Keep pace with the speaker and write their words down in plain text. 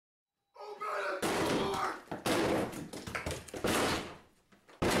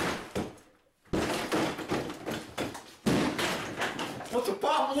What's a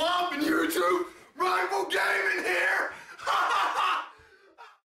pop womp in YouTube? Rifle gaming here!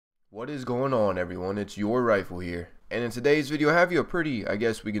 What is going on, everyone? It's your Rifle here. And in today's video, I have you a pretty, I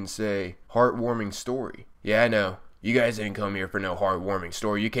guess we can say, heartwarming story. Yeah, I know. You guys didn't come here for no heartwarming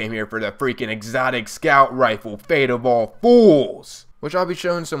story. You came here for the freaking exotic scout rifle, fate of all fools! Which I'll be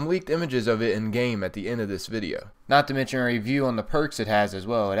showing some leaked images of it in game at the end of this video. Not to mention a review on the perks it has as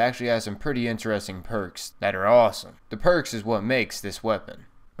well. It actually has some pretty interesting perks that are awesome. The perks is what makes this weapon.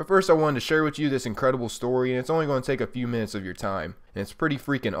 But first I wanted to share with you this incredible story, and it's only going to take a few minutes of your time. And it's pretty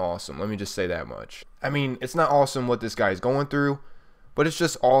freaking awesome, let me just say that much. I mean, it's not awesome what this guy is going through, but it's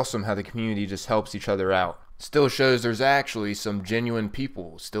just awesome how the community just helps each other out. Still shows there's actually some genuine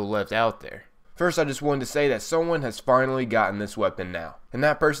people still left out there. First, I just wanted to say that someone has finally gotten this weapon now. And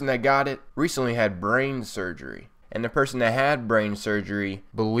that person that got it recently had brain surgery. And the person that had brain surgery,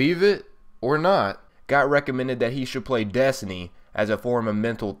 believe it or not, got recommended that he should play Destiny as a form of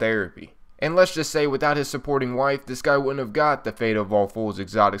mental therapy. And let's just say without his supporting wife, this guy wouldn't have got the Fate of All Fools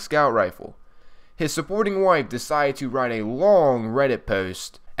exotic scout rifle. His supporting wife decided to write a long Reddit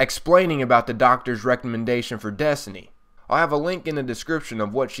post explaining about the doctor's recommendation for Destiny. I'll have a link in the description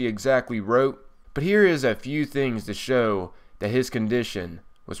of what she exactly wrote, but here is a few things to show that his condition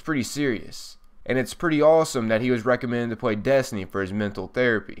was pretty serious. And it's pretty awesome that he was recommended to play Destiny for his mental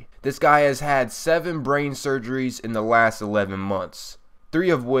therapy. This guy has had 7 brain surgeries in the last 11 months, 3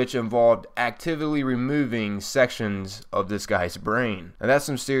 of which involved actively removing sections of this guy's brain. Now that's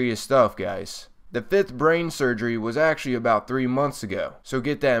some serious stuff, guys. The 5th brain surgery was actually about 3 months ago, so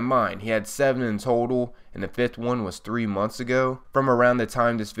get that in mind. He had 7 in total, and the 5th one was 3 months ago, from around the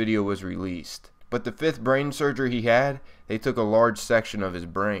time this video was released. But the 5th brain surgery he had, they took a large section of his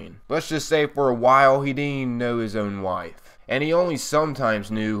brain. Let's just say for a while he didn't even know his own wife, and he only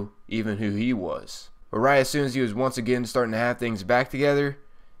sometimes knew even who he was. But right as soon as he was once again starting to have things back together,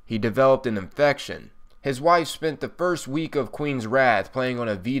 he developed an infection. His wife spent the first week of Queen's Wrath playing on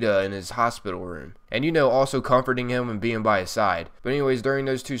a Vita in his hospital room. And you know, also comforting him and being by his side. But anyways, during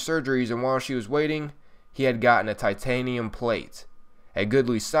those 2 surgeries and while she was waiting, he had gotten a titanium plate. A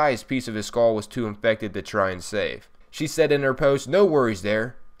goodly sized piece of his skull was too infected to try and save. She said in her post, no worries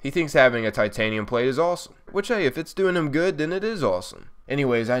there. He thinks having a titanium plate is awesome. Which hey, if it's doing him good, then it is awesome.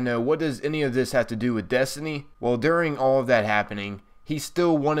 Anyways, I know, what does any of this have to do with Destiny? Well, during all of that happening, he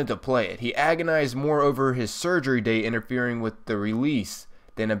still wanted to play it. He agonized more over his surgery date interfering with the release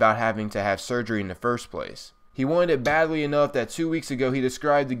than about having to have surgery in the first place. He wanted it badly enough that 2 weeks ago he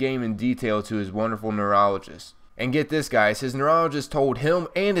described the game in detail to his wonderful neurologist. And get this, guys, his neurologist told him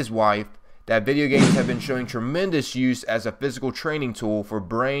and his wife that video games have been showing tremendous use as a physical training tool for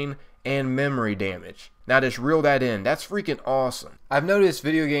brain and memory damage. Now just reel that in, that's freaking awesome. I've noticed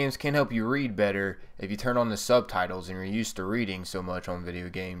video games can help you read better if you turn on the subtitles and you're used to reading so much on video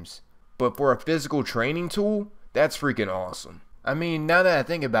games. But for a physical training tool, that's freaking awesome. I mean, now that I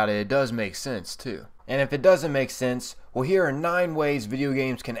think about it, it does make sense too. And if it doesn't make sense, well, here are 9 ways video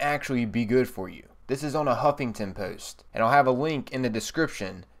games can actually be good for you. This is on a Huffington Post, and I'll have a link in the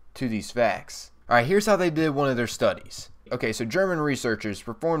description to these facts. Alright, here's how they did one of their studies. Okay, so German researchers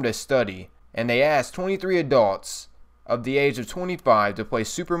performed a study, and they asked 23 adults of the age of 25 to play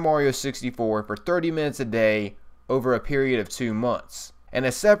Super Mario 64 for 30 minutes a day over a period of 2 months. And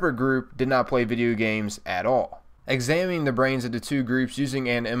a separate group did not play video games at all. Examining the brains of the 2 groups using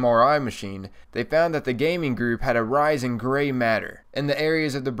an MRI machine, they found that the gaming group had a rise in gray matter in the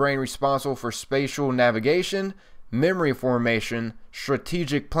areas of the brain responsible for spatial navigation, memory formation,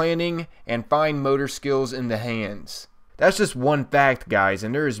 strategic planning, and fine motor skills in the hands. That's just one fact, guys,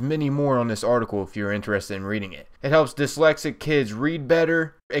 and there is many more on this article if you're interested in reading it. It helps dyslexic kids read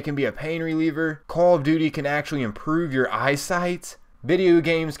better, it can be a pain reliever, Call of Duty can actually improve your eyesight, video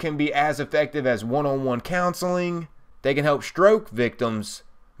games can be as effective as one-on-one counseling, they can help stroke victims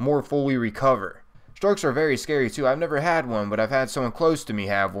more fully recover. Strokes are very scary too. I've never had one, but I've had someone close to me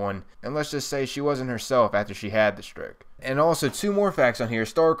have one, and let's just say she wasn't herself after she had the stroke. And also 2 more facts on here.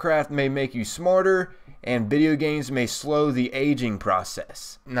 StarCraft may make you smarter, and video games may slow the aging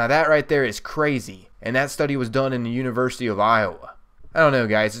process. Now that right there is crazy, and that study was done in the University of Iowa. I don't know,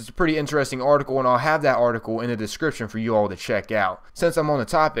 guys, it's a pretty interesting article, and I'll have that article in the description for you all to check out. Since I'm on the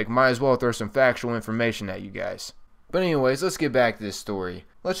topic, might as well throw some factual information at you guys. But anyways, let's get back to this story.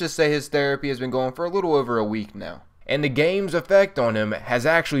 Let's just say his therapy has been going for a little over a week now. And the game's effect on him has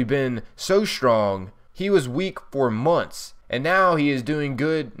actually been so strong, he was weak for months. And now he is doing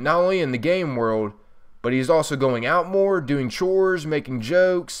good, not only in the game world, but he's also going out more, doing chores, making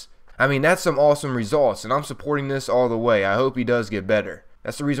jokes. I mean, that's some awesome results, and I'm supporting this all the way. I hope he does get better.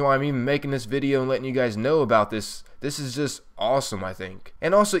 That's the reason why I'm even making this video and letting you guys know about this. This is just awesome, I think.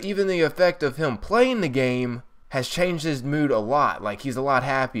 And also, even the effect of him playing the game has changed his mood a lot. Like, he's a lot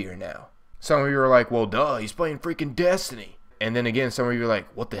happier now. Some of you are like, well, duh, he's playing freaking Destiny. And then again, some of you are like,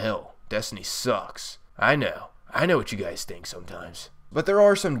 what the hell? Destiny sucks. I know what you guys think sometimes. But there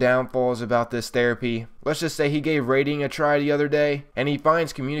are some downfalls about this therapy. Let's just say he gave raiding a try the other day, and he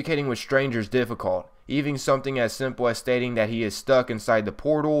finds communicating with strangers difficult. Even something as simple as stating that he is stuck inside the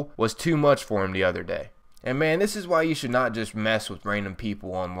portal was too much for him the other day. And man, this is why you should not just mess with random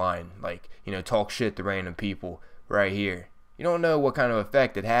people online. Like, talk shit to random people right here. You don't know what kind of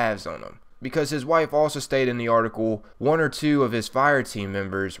effect it has on them. Because his wife also stated in the article, 1 or 2 of his fire team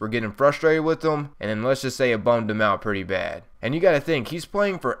members were getting frustrated with him, and then let's just say it bummed him out pretty bad. And you gotta think, he's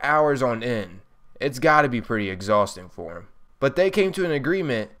playing for hours on end. It's gotta be pretty exhausting for him. But they came to an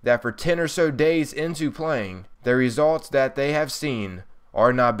agreement that for 10 or so days into playing, the results that they have seen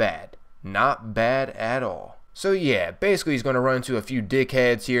are not bad. Not bad at all. So yeah, basically he's going to run into a few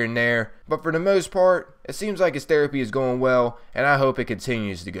dickheads here and there, but for the most part, it seems like his therapy is going well, and I hope it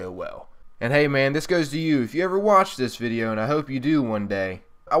continues to go well. And hey man, this goes to you. If you ever watch this video, and I hope you do one day,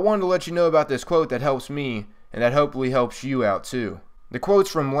 I wanted to let you know about this quote that helps me, and that hopefully helps you out too. The quote's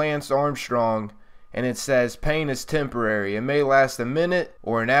from Lance Armstrong, and it says, pain is temporary. It may last a minute,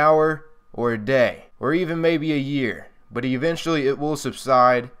 or an hour, or a day, or even maybe a year, but eventually it will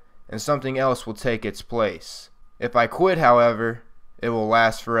subside, and something else will take its place. If I quit, however, it will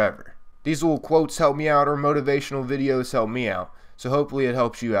last forever. These little quotes help me out, or motivational videos help me out, so hopefully it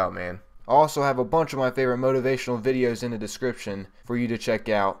helps you out, man. I also have a bunch of my favorite motivational videos in the description for you to check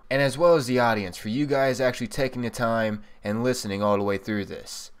out, and as well as the audience, for you guys actually taking the time and listening all the way through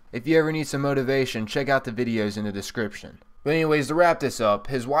this. If you ever need some motivation, check out the videos in the description. But anyways, to wrap this up,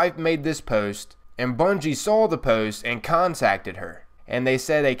 his wife made this post, and Bungie saw the post and contacted her. And they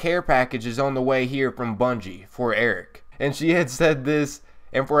said a care package is on the way here from Bungie for Eric. And she had said this,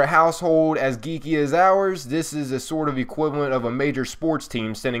 and for a household as geeky as ours, this is a sort of equivalent of a major sports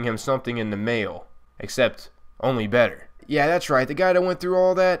team sending him something in the mail. Except, only better. Yeah, that's right, the guy that went through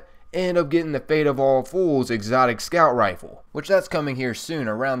all that ended up getting the Fate of All Fools exotic scout rifle, which that's coming here soon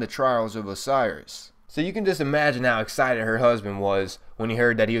around the Trials of Osiris. So you can just imagine how excited her husband was when he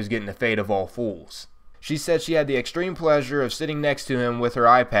heard that he was getting the Fate of All Fools. She said she had the extreme pleasure of sitting next to him with her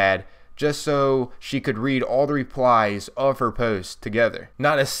iPad just so she could read all the replies of her post together.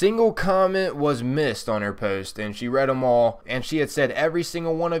 Not a single comment was missed on her post, and she read them all, and she had said every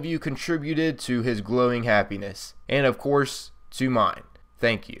single one of you contributed to his glowing happiness. And of course, to mine.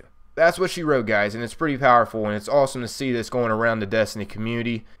 Thank you. That's what she wrote, guys, and it's pretty powerful, and it's awesome to see this going around the Destiny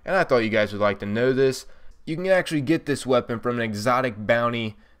community, and I thought you guys would like to know this. You can actually get this weapon from an exotic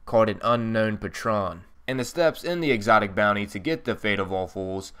bounty called an Unknown Patron. And the steps in the exotic bounty to get the Fate of All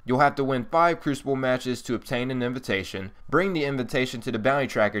Fools, you'll have to win 5 Crucible matches to obtain an invitation, bring the invitation to the bounty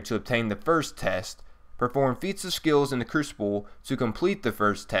tracker to obtain the first test, perform feats of skills in the Crucible to complete the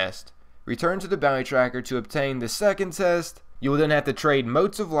first test, return to the bounty tracker to obtain the second test. You will then have to trade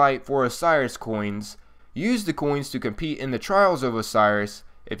Motes of Light for Osiris coins, use the coins to compete in the Trials of Osiris.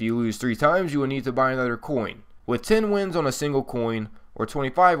 If you lose 3 times, you will need to buy another coin. With 10 wins on a single coin, or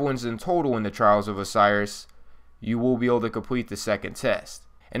 25 wins in total in the Trials of Osiris, you will be able to complete the second test.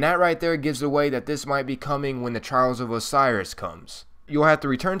 And that right there gives away that this might be coming when the Trials of Osiris comes. You'll have to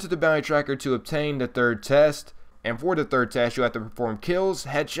return to the bounty tracker to obtain the third test, and for the third test you'll have to perform kills,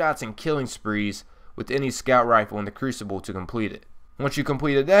 headshots, and killing sprees with any scout rifle in the Crucible to complete it. Once you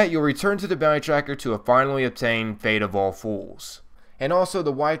completed that, you'll return to the bounty tracker to finally obtain Fate of All Fools. And also,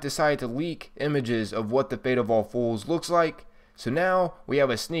 the wife decided to leak images of what the Fate of All Fools looks like, so now we have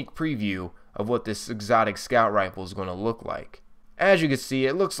a sneak preview of what this exotic scout rifle is going to look like. As you can see,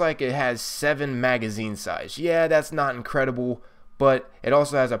 it looks like it has 7 magazine size. Yeah, that's not incredible, but it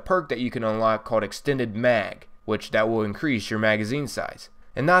also has a perk that you can unlock called Extended Mag, which that will increase your magazine size.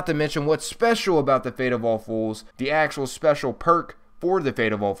 And not to mention what's special about the Fate of All Fools, the actual special perk for the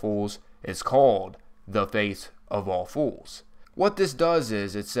Fate of All Fools is called the Fate of All Fools. What this does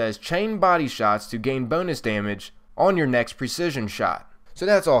is it says chain body shots to gain bonus damage on your next precision shot. So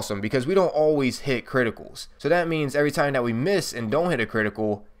that's awesome because we don't always hit criticals. So that means every time that we miss and don't hit a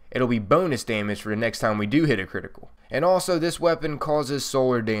critical, it'll be bonus damage for the next time we do hit a critical. And also, this weapon causes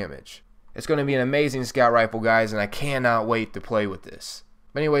solar damage. It's going to be an amazing scout rifle, guys, and I cannot wait to play with this.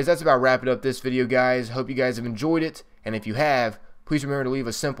 But anyways, that's about wrapping up this video, guys. Hope you guys have enjoyed it, and if you have, please remember to leave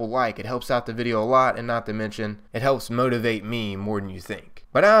a simple like. It helps out the video a lot, and not to mention, it helps motivate me more than you think.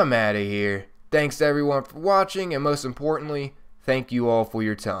 But I'm out of here. Thanks to everyone for watching, and most importantly, thank you all for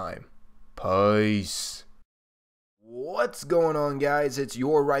your time. Peace. What's going on, guys? It's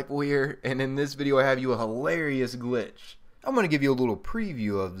your Rifle here, and in this video I have you a hilarious glitch. I'm going to give you a little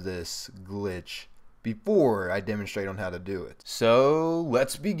preview of this glitch before I demonstrate on how to do it. So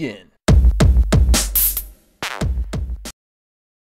let's begin.